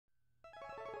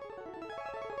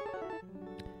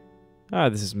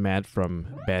This is Matt from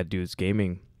Bad Dudes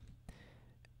Gaming.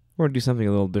 We're going to do something a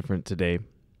little different today.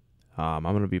 I'm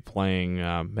going to be playing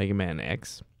Mega Man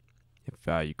X,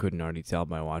 if you couldn't already tell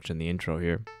by watching the intro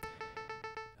here.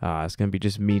 It's going to be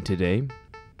just me today.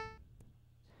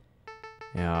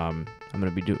 I'm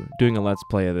going to be doing a Let's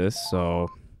Play of this, so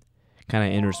kind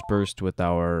of interspersed with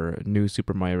our new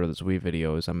Super Mario Bros. Wii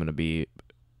videos, I'm going to be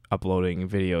uploading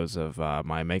videos of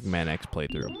my Mega Man X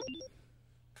playthrough.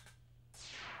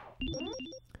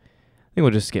 I think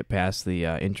we'll just skip past the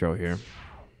intro here.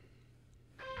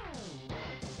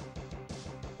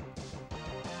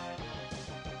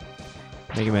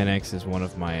 Mega Man X is one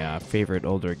of my favorite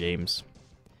older games.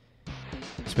 I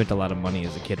spent a lot of money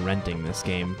as a kid renting this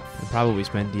game, and probably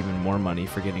spent even more money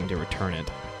forgetting to return it,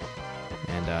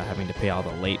 and having to pay all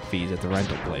the late fees at the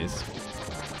rental place.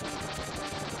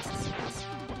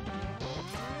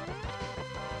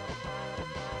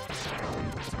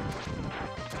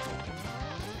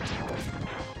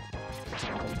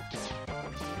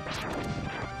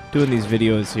 Doing these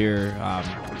videos here,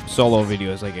 solo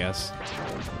videos, I guess.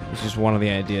 It's just one of the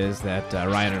ideas that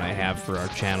Ryan and I have for our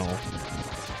channel.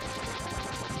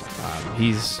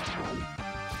 He's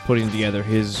putting together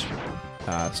his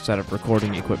set of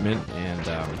recording equipment,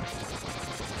 and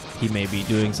he may be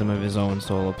doing some of his own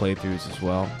solo playthroughs as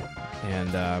well.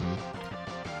 And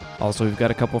also, we've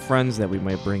got a couple friends that we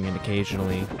might bring in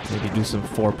occasionally. Maybe do some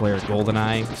 4-player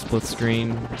GoldenEye split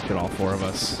screen. Get all 4 of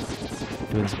us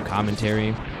doing some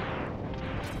commentary.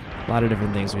 A lot of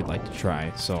different things we'd like to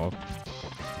try, so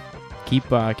keep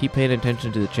paying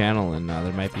attention to the channel, and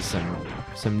there might be some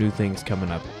new things coming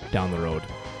up down the road.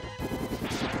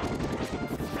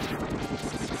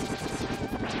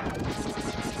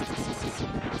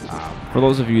 For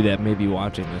those of you that may be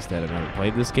watching this that have never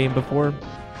played this game before,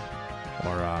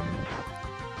 or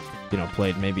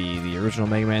played maybe the original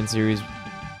Mega Man series,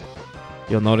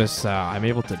 you'll notice I'm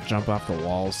able to jump off the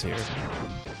walls here.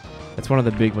 That's one of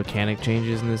the big mechanic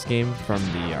changes in this game from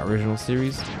the original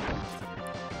series.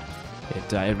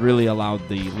 It really allowed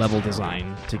the level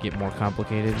design to get more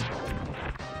complicated.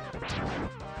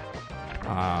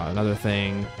 Another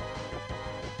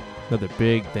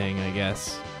big thing, I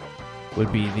guess,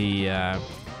 would be the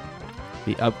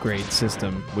upgrade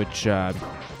system, which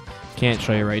can't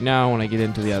show you right now. When I get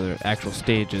into the other actual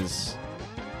stages,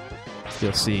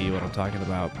 you'll see what I'm talking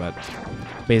about. But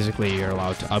basically, you're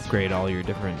allowed to upgrade all your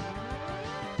different.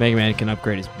 Mega Man can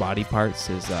upgrade his body parts,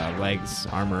 his legs,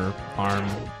 armor, arm,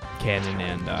 cannon,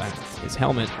 and his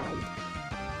helmet,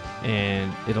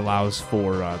 and it allows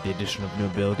for the addition of new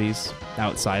abilities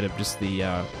outside of just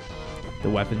the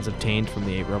weapons obtained from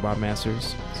the 8 Robot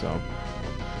Masters. So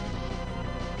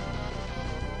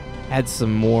adds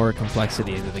some more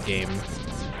complexity into the game,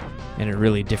 and it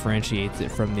really differentiates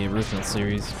it from the original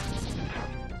series.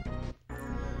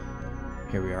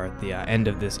 Here we are at the end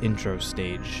of this intro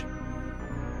stage.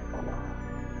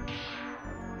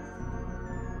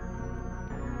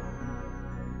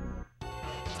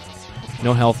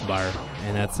 No health bar,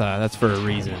 and that's for a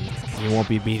reason. You won't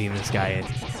be beating this guy the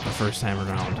first time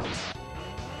around.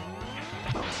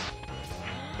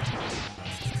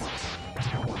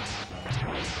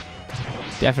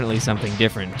 Definitely something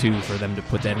different, too, for them to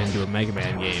put that into a Mega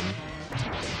Man game.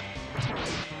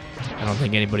 I don't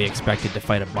think anybody expected to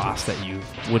fight a boss that you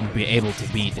wouldn't be able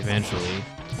to beat eventually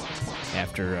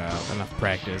after enough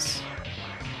practice.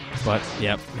 But,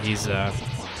 yep, he's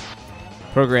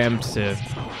programmed to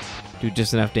do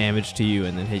just enough damage to you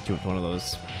and then hit you with one of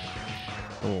those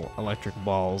little electric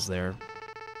balls there.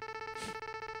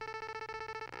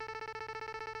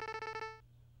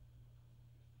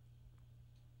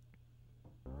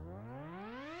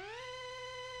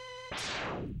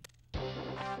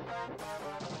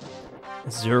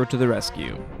 Zero to the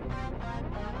rescue.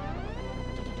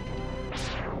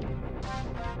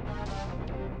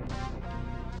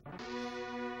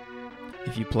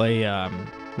 If you play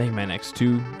Mega Man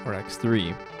X2 or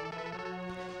X3,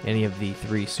 any of the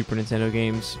 3 Super Nintendo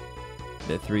games,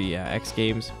 the 3 X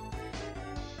games,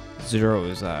 Zero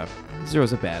is a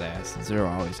badass. Zero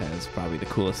always has probably the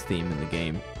coolest theme in the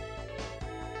game.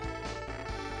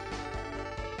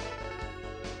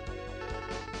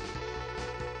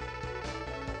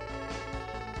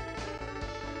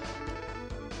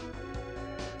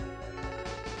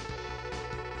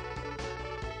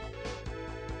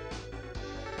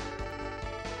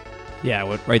 Yeah,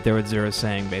 what right there what Zero's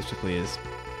saying basically is,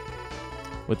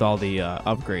 with all the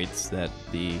upgrades that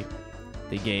the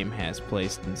game has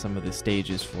placed in some of the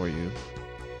stages for you,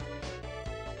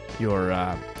 your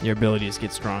abilities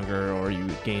get stronger or you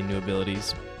gain new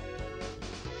abilities.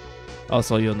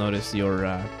 Also, you'll notice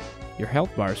your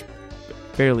health bar's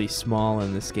fairly small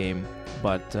in this game,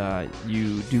 but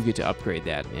you do get to upgrade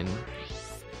that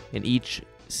in each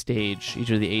stage. Each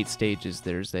of the 8 stages,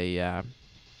 there's a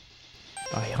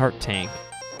heart tank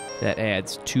that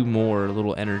adds 2 more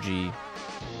little energy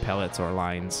pellets or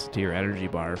lines to your energy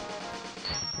bar.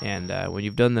 And when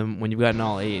you've gotten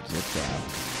all 8,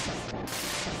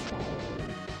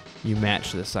 you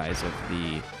match the size of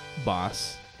the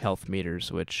boss health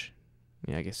meters, which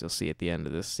I guess you'll see at the end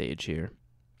of this stage here.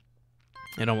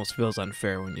 It almost feels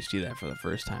unfair when you see that for the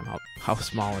first time, how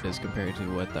small it is compared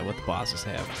to what the bosses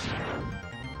have.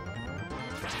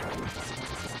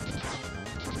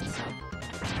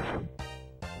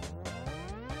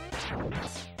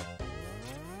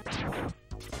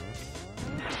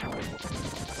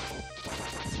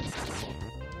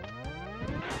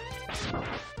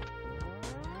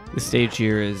 This stage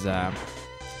here is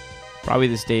probably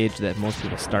the stage that most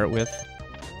people start with.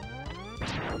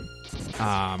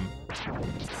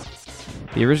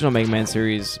 The original Mega Man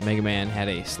series, Mega Man had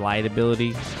a slide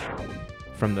ability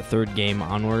from the 3rd game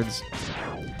onwards.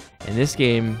 In this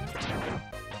game,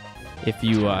 if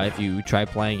you try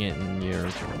playing it and you're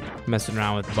messing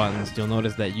around with buttons, you'll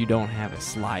notice that you don't have a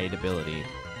slide ability.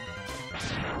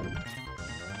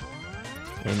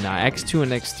 In X2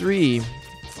 and X3,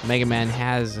 Mega Man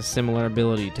has a similar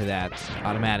ability to that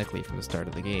automatically from the start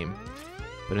of the game.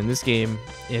 But in this game,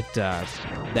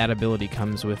 that ability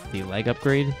comes with the leg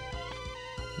upgrade,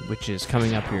 which is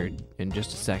coming up here in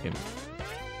just a second.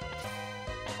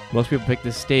 Most people pick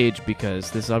this stage because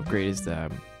this upgrade is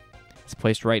it's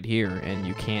placed right here, and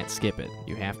you can't skip it.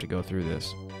 You have to go through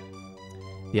this.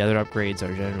 The other upgrades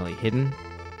are generally hidden,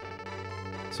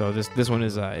 so this one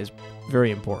is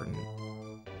very important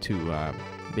to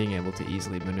being able to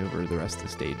easily maneuver the rest of the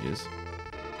stages.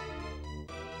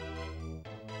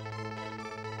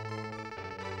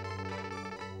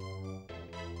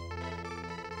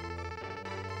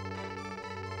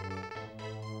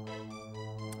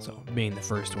 So, being the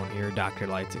first one here, Dr.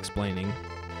 Light's explaining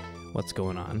what's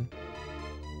going on.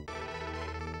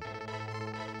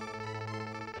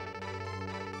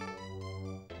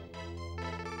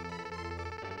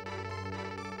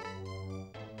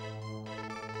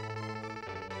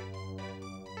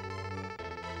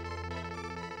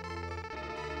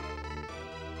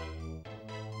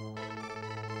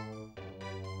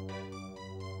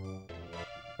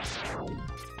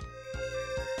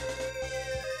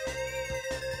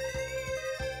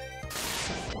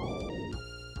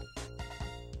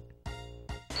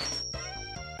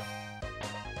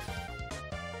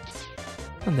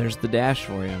 And there's the dash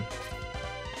for you.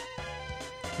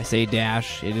 I say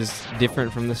dash, it is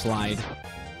different from the slide.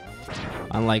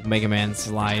 Unlike Mega Man's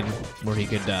slide, where he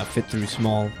could fit through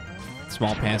small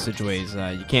passageways,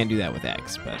 you can't do that with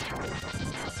X, but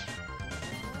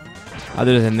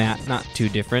other than that, not too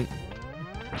different.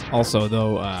 Also,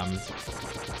 though,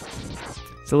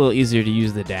 it's a little easier to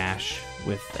use the dash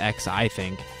with X, I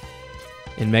think.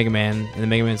 In the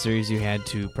Mega Man series, you had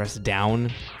to press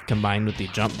down combined with the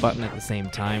jump button at the same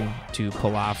time to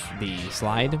pull off the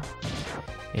slide.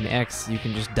 In X, you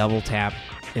can just double tap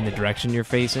in the direction you're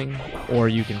facing, or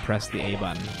you can press the A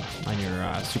button on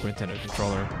your Super Nintendo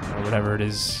controller, or whatever it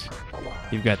is.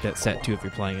 You've got that set too if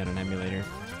you're playing on an emulator.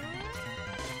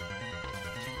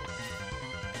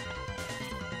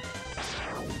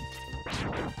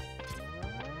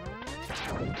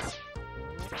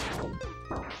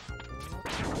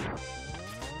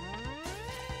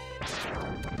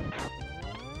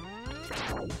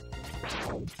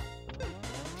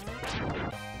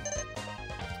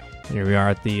 Here we are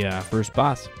at the first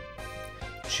boss,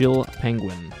 Chill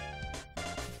Penguin.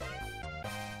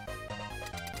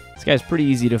 This guy's pretty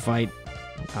easy to fight.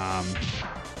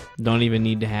 Don't even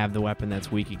need to have the weapon that's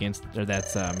weak against, or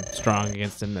that's strong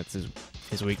against him. That's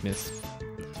his weakness.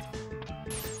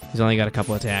 He's only got a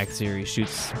couple attacks here. He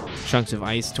shoots chunks of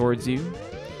ice towards you.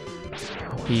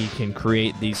 He can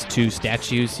create these 2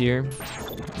 statues here,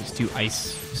 these 2 ice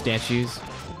statues.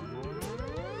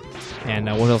 And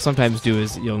what he'll sometimes do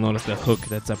is, you'll notice the hook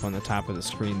that's up on the top of the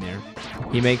screen there.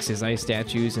 He makes his ice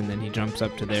statues, and then he jumps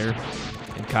up to there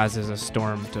and causes a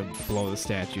storm to blow the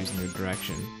statues in your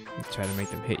direction. Try to make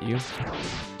them hit you.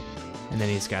 And then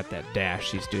he's got that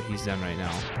dash he's done right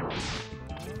now.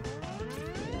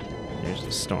 There's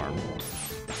the storm.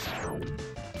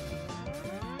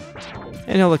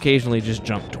 And he'll occasionally just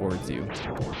jump towards you.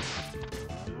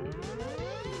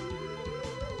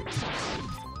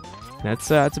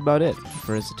 That's about it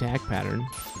for his attack pattern.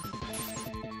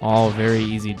 All very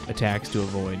easy attacks to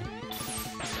avoid.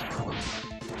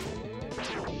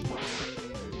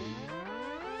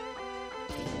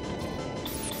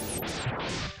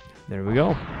 There we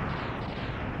go.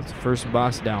 It's the first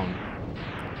boss down.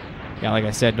 Yeah, like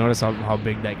I said, notice how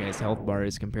big that guy's health bar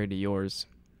is compared to yours.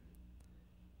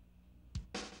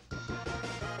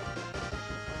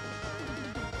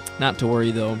 Not to worry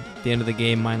though, at the end of the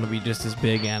game mine will be just as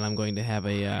big, and I'm going to have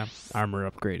a armor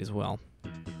upgrade as well.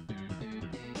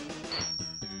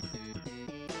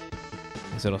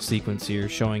 This little sequence here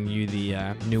showing you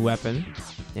the new weapon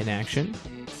in action.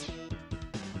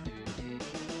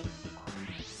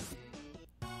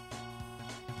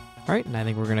 Alright, and I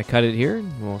think we're going to cut it here.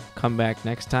 We'll come back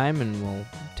next time and we'll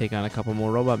take on a couple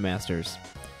more Robot Masters.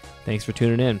 Thanks for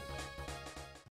tuning in.